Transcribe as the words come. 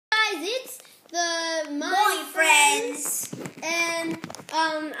guys, it's the My Friends. And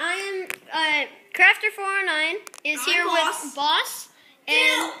I am Crafter409 is here with Boss,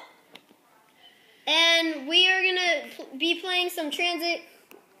 and we are gonna be playing some Transit.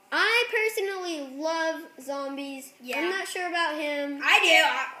 I personally love zombies. Yeah. I'm not sure about him. I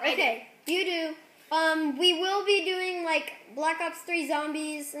do. Okay, you do. We will be doing like Black Ops 3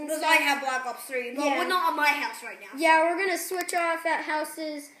 zombies and Because stuff. I have Black Ops 3, but we're not at my house right now. Yeah, we're gonna switch off at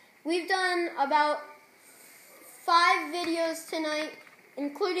houses. We've done about 5 videos tonight,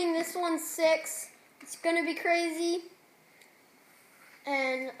 including this one 6. It's gonna be crazy.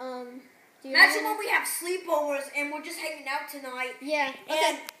 And Imagine when we have sleepovers and we're just hanging out tonight. Yeah.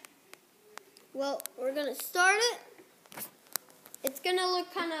 Okay. Well, we're gonna start it. It's gonna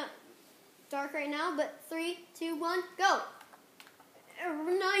look kind of dark right now, but 3, 2, 1, go!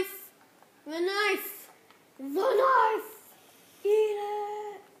 The knife, the knife, the knife. Eat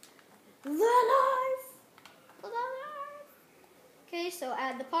it. The knife, the knife. Okay, so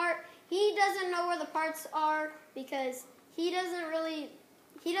add the part. He doesn't know where the parts are because he doesn't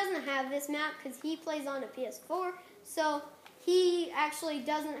have this map because he plays on a PS4. So he actually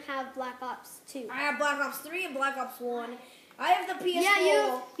doesn't have Black Ops 2. I have Black Ops 3 and Black Ops 1. I have the PS4.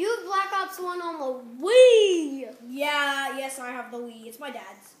 Yeah, you have Black Ops 1 on the Wii. Yeah, yes, I have the Wii. It's my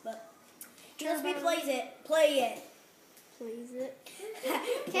dad's, but he lets me play it. Plays it.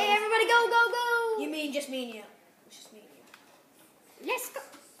 Okay, everybody go, go, go. You mean just me and you? It's just me and you. Let's go.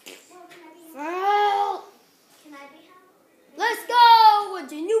 Well, can I be helped? Let's go. What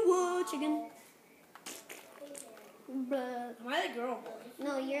do you want, chicken? Am I the girl boy?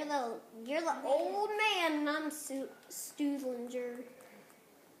 No, you're the old man, and I'm Stoodlinger.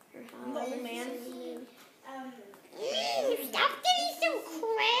 I'm the old man. Stop getting so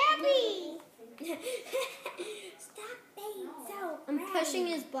crabby. Stop being so I'm pushing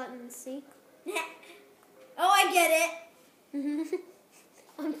his buttons, see? Oh, I get it.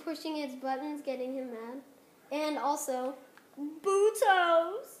 I'm pushing his buttons, getting him mad. And also,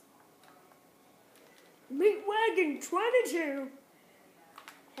 Bootos. Meat Wagon 22.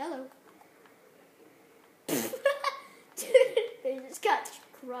 Hello. Dude, they just got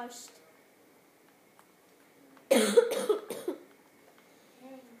crushed.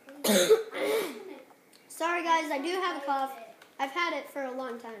 Sorry guys, I do have a cough. I've had it for a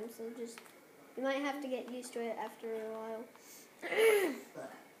long time, so you might have to get used to it after a while.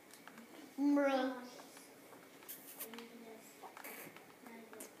 Bruh.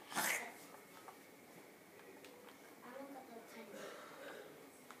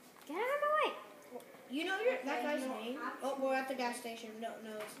 Get out of my way. You know that guy's name? Oh, we're at the gas station. No. No,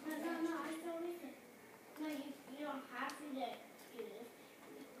 I don't need it. No, you don't have to do this.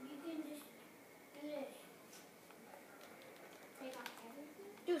 You can just do this. Take off everything.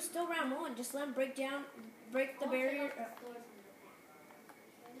 Dude, it's still round 1. Just let him break the barrier.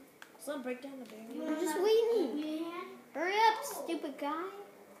 Just let him break down the barrier. I'm just waiting. Hurry up, stupid guy.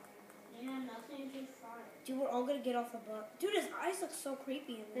 You have nothing to fight. Dude, we're all gonna get off the bus. Dude, his eyes look so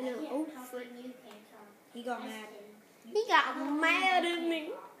creepy in there. I know. Oh, Frick. You can't tell. He got mad. He got mad at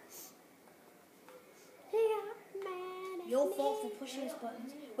me. He got mad at Your me. fault for pushing his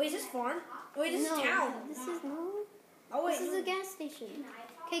buttons. Wait, is this farm? Wait, this No, is town. This is no. Oh wait, This is a gas station.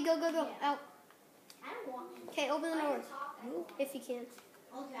 Okay, go, go, go. Out. I don't want Okay, open the door. If you can.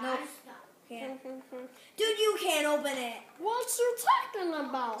 Okay, No. I stop. Can't. Dude, you can't open it. What you talking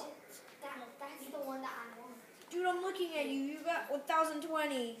about? That's the one that I want. Dude, I'm looking at you. You got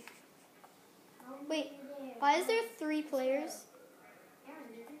 1020. Wait, why is there 3 players?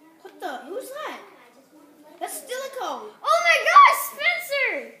 What the? Who's that? That's Stilico. Oh my gosh,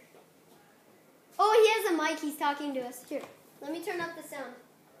 Spencer! Oh, he has a mic. He's talking to us. Here, let me turn up the sound.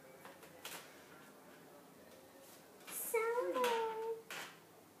 Sound.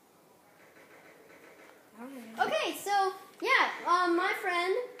 Okay, so yeah, my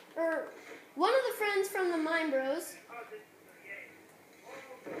friend, or one of the friends from the Mine Bros.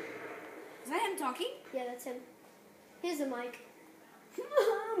 Is that him talking? Yeah, that's him. Here's a mic.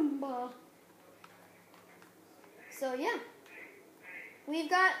 So yeah, we've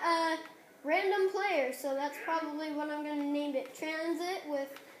got a random player, so that's probably what I'm gonna name it. Transit with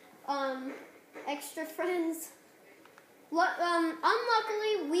extra friends.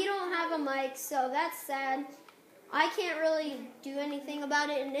 Unluckily, we don't have a mic, so that's sad. I can't really do anything about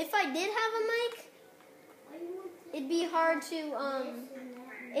it, and if I did have a mic, it'd be hard to,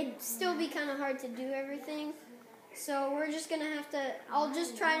 it'd still be kind of hard to do everything. So we're just gonna have to, I'll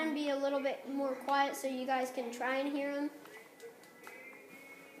just try and be a little bit more quiet so you guys can try and hear him.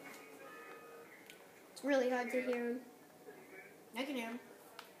 It's really hard to hear him. I can hear him.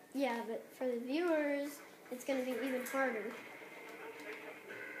 Yeah, but for the viewers, it's gonna be even harder.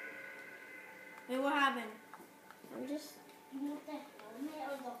 Wait, what happened? I'm just. You want the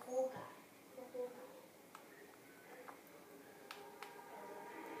helmet or the whole guy? The whole guy.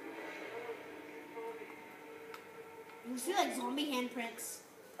 You see like zombie handprints.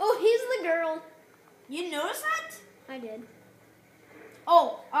 Oh, he's the girl. You didn't notice that? I did.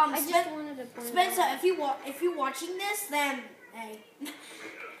 Oh, I just wanted to point it Spencer, out. if you're watching this, then hey,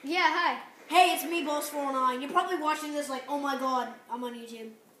 Yeah, hi. hey, it's me, Boss49. You're probably watching this like, oh my god, I'm on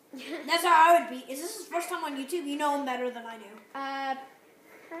YouTube. That's how I would be. Is this his first time on YouTube? You know him better than I do.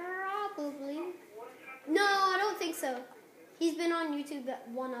 Probably. No, I don't think so. He's been on YouTube that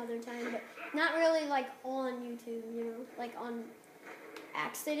one other time, but not really like on YouTube, you know, like on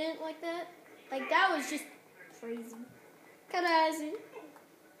accident like that. Like that was just crazy. Crazy.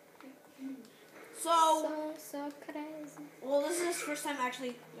 So crazy. Well, this is his first time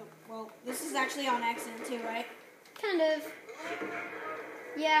actually. Well, this is actually on accident too, right? Kind of.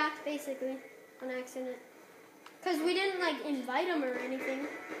 Yeah, basically on accident. Cause we didn't like invite him or anything.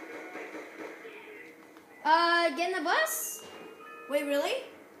 Get in the bus? Wait, really?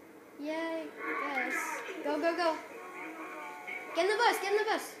 Yeah, I guess. Go, go, go. Get in the bus, get in the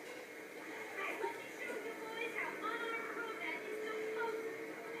bus.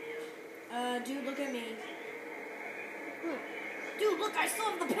 Dude, look at me. Hmm. Dude, look, I still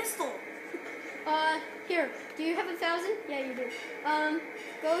have the pistol. Here. Do you have 1,000? Yeah, you do.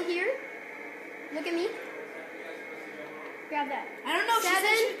 Go here. Look at me. Grab that. I don't know. 7.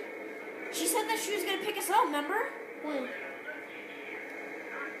 She said that she was gonna pick us up. Remember? When?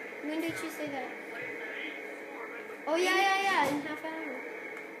 When did she say that? Oh, yeah. In half an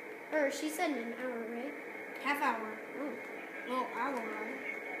hour. Or she said in an hour, right? Half hour. Oh. No, hour. Right?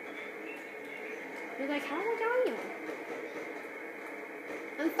 You're like, how are you?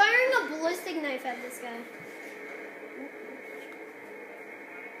 I'm firing a ballistic knife at this guy.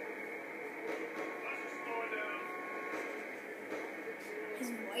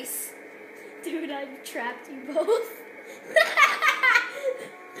 His voice. Dude, I trapped you both.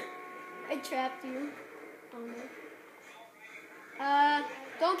 I trapped you. Oh no.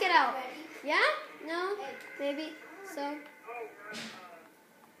 Don't get out. Yeah? No? Maybe. So?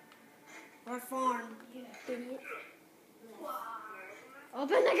 Our farm. Idiot.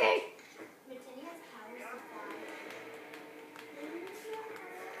 Open the gate!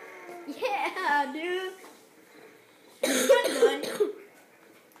 Yeah, dude. Good.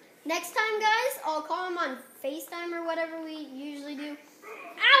 Next time, guys, I'll call him on FaceTime or whatever we usually do.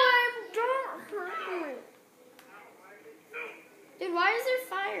 Ow, don't hurt me. Dude, why is there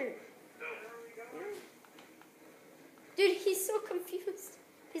fire? Dude, he's so confused.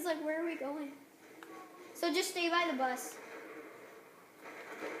 He's like, where are we going? So just stay by the bus.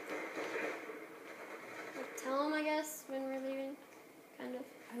 Like, tell him, I guess, when we're leaving. Kind of.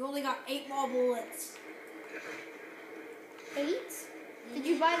 I only got 8 more bullets. 8? Did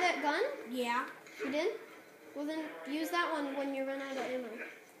you buy that gun? Yeah. You did? Well, then use that one when you run out of ammo.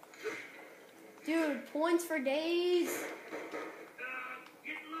 Dude, points for days.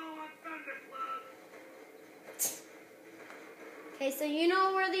 Okay, so you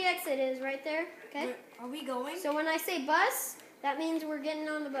know where the exit is, right there? Okay? Wait, are we going? So when I say bus, that means we're getting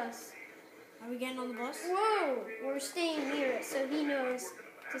on the bus. Are we getting on the bus? Whoa! We're staying near it, so he knows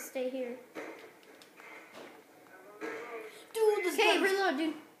to stay here. Dude, this Okay, gun's- reload,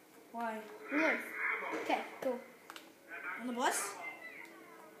 dude. Why? Reload. Okay, go. On the bus?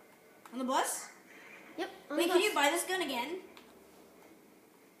 On the bus? Yep, on Wait, the can bus. you buy this gun again?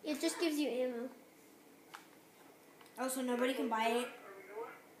 It just gives you ammo. Oh, so nobody can buy it?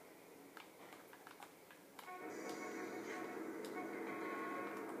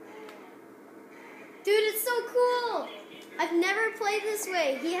 Dude, it's so cool. I've never played this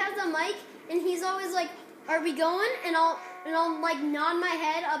way. He has a mic, and he's always like, "Are we going?" And I'll like nod my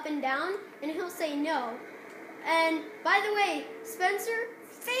head up and down, and he'll say no. And by the way, Spencer,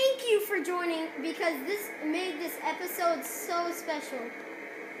 thank you for joining because this made this episode so special.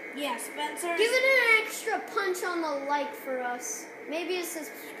 Yeah, Spencer. Give it an extra punch on the like for us. Maybe a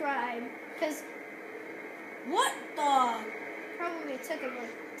subscribe, because What the? probably took him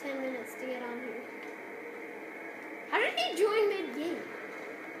like 10 minutes to get on here. How did he join mid-game?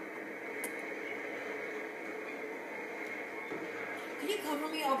 Can you cover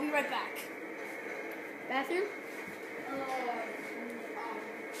me? I'll be right back. Bathroom?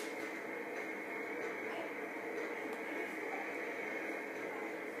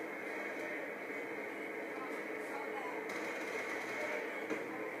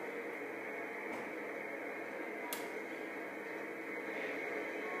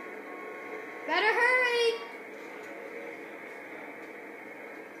 Better hurry.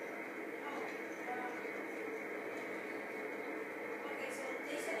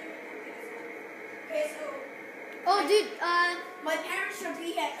 Okay, so Oh, dude. my parents should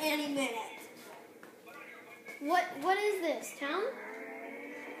be here any minute. What is this? Town?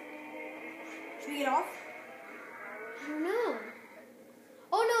 Should we get off? I don't know.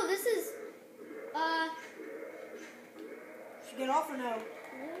 Oh no, this is Should we get off or no?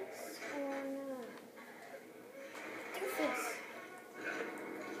 this or no? Doofus.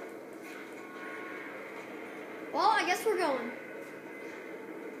 Well, I guess we're going.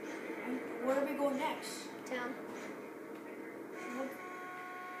 Where are we going next? Town.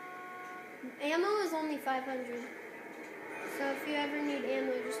 Ammo is only 500. So if you ever need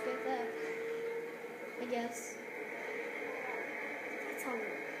ammo, just get that. I guess. That's all.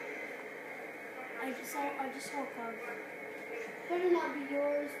 I just saw a car. Better not be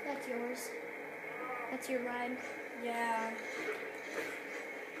yours. That's yours. That's your ride. Yeah.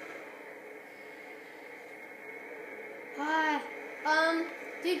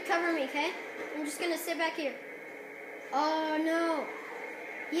 Dude, cover me, okay? I'm just gonna sit back here. Oh no.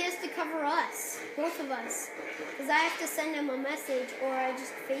 He has to cover us. Both of us. Because I have to send him a message or I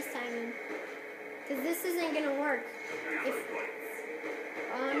just FaceTime him. Because this isn't gonna work.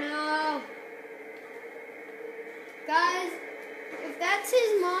 Oh no. Guys, if that's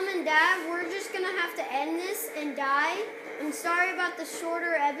his mom and dad, we're just gonna have to end this and die. I'm sorry about the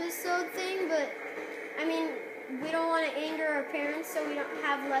shorter episode thing, but I mean, we don't want to anger our parents, so we don't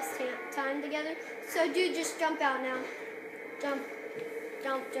have less time together. So, dude, just jump out now. Jump.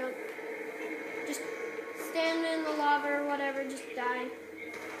 Jump, jump. Just stand in the lava or whatever, just die.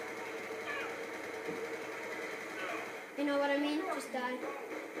 You know what I mean? Just die.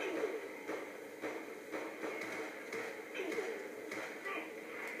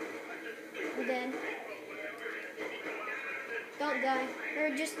 I'm dead. Don't die. Or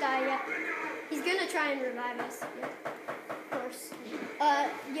just die, yeah. He's gonna try and revive us. Yeah. Of course.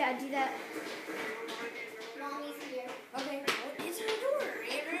 Yeah, do that. Mommy's here. Okay. Answer the door,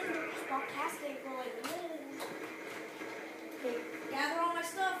 Aaron. Stop casting for like a minute. Okay, gather all my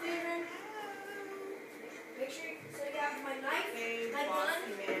stuff, Aaron. Make sure so you have my knife, my gun.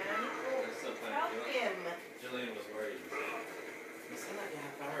 Help him. Jillian was worried. He said like a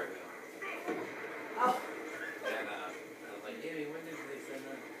half hour ago. Oh. And I was like, Amy, when did they send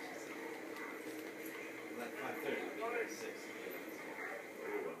that? She said, like 5:30. It'll be like 6.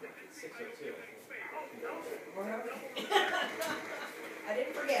 It's 6:02. I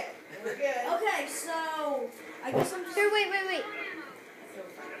didn't forget. We're good. Okay, so I guess I'm just. Here, wait. So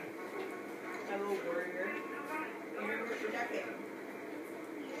funny. My little warrior. Where's your jacket?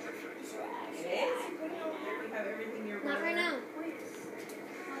 It is? You have everything you're Not right now.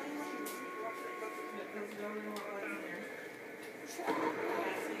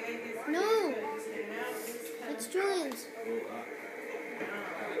 No. It's Julian's.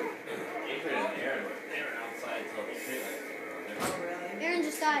 Adrian and Aaron were outside till the streetlights were on. Oh, really? Aaron,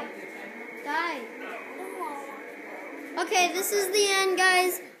 just die. Die. Okay, this is the end,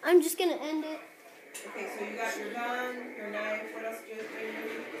 guys. I'm just gonna end it. Okay, so you got your gun, your knife. What else do you do?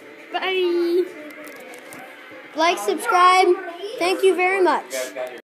 Bye. Like, subscribe. Thank you very much. You guys got your